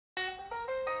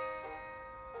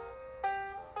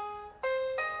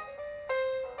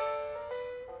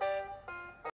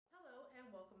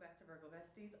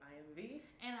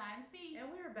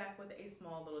with a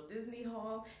small little Disney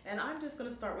haul, and I'm just going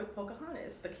to start with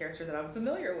Pocahontas, the character that I'm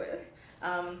familiar with.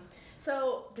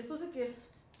 So this was a gift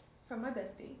from my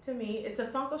bestie to me. It's a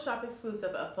Funko Shop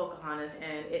exclusive of Pocahontas,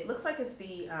 and it looks like it's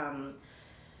the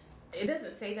it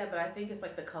doesn't say that, but I think it's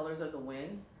like the Colors of the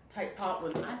Wind type pop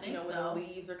when when the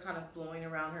leaves are kind of blowing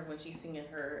around her when she's singing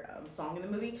her song in the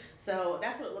movie. So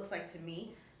that's what it looks like to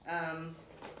me.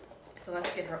 So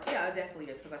let's get her. Yeah, it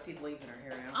definitely is, because I see the leaves in her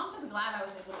hair now. I'm just glad I was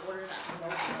able to order that from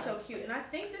Pocahontas. So cute. And I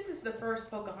think this is the first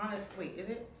Pocahontas. Wait, is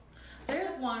it?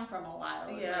 There's one from a while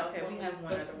ago. Yeah, okay, we have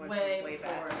one other one way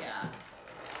before, back. Yeah.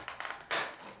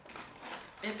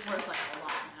 It's worth like a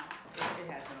lot now.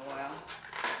 It has been a while.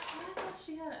 I thought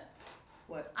she had it.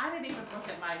 What? I didn't even look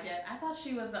at mine yet. I thought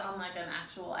she was on like an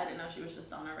actual, I didn't know she was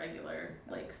just on a regular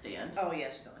like stand. Oh yeah,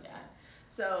 she's on a stand.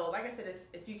 So like I said,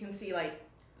 if you can see, like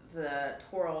the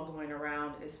twirl going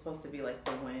around is supposed to be like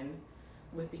the wind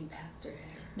whipping past her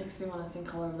hair. Makes me want to sing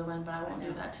Color of the Wind, but I won't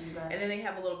do that to you guys. And then they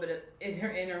have a little bit of in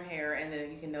her hair, and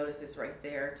then you can notice this right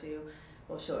there too.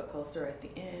 We'll show it closer at the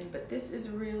end, but this is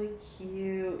really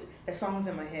cute. That song's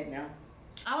in my head now.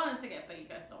 I want to sing it, but you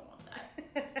guys don't want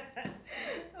that.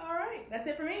 All right, that's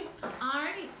it for me.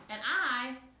 Alrighty, and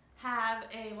I have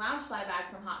a Loungefly bag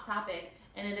from Hot Topic,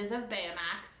 and it is of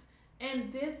Baymax.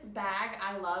 And this bag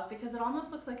I love because it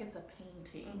almost looks like it's a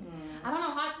painting. I don't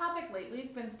know, Hot Topic lately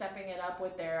has been stepping it up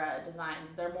with their designs.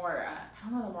 They're more, I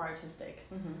don't know, they're more artistic.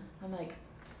 I'm like...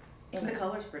 And the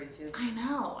color's pretty too. I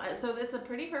know. So it's a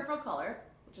pretty purple color,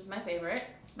 which is my favorite.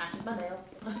 Matches my nails.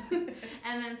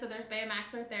 And then so there's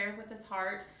Baymax right there with his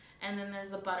heart. And then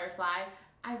there's a butterfly.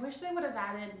 I wish they would have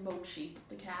added Mochi,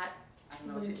 the cat. I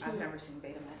don't know. I've never seen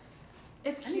Betamax.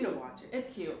 It's cute. I need to watch it.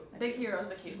 It's cute. Big Hero's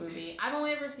a cute movie. I've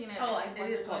only ever seen it. Oh, it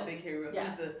is called Big Hero.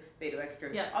 Yeah. It's the Betamax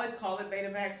character. Yeah. I always call it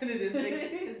Betamax, and it is Big.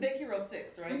 It's Big Hero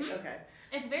 6, right? Okay.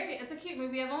 It's a cute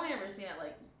movie. I've only ever seen it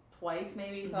like twice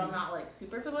maybe, so I'm not like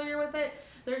super familiar with it.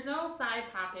 There's no side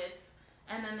pockets,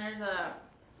 and then there's a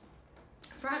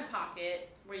front pocket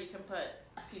where you can put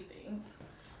a few things,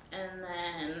 and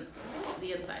then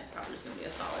the inside's probably just gonna be a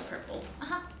solid purple.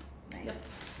 Nice. Yep.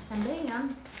 And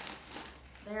then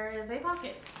there is a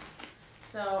pocket.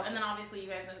 So, and then obviously you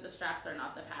guys know the straps are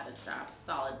not the padded straps.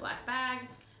 Solid black bag.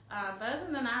 But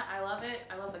other than that, I love it.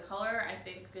 I love the color. I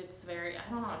think it's very, I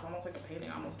don't know, it's almost like a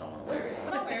painting. I almost don't want to wear it,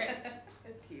 but I'll wear it.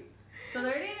 It's cute. So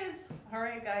there it is. All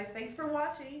right, guys. Thanks for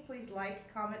watching. Please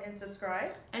like, comment, and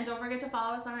subscribe. And don't forget to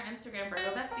follow us on our Instagram,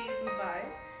 Virgo Besties. Bye.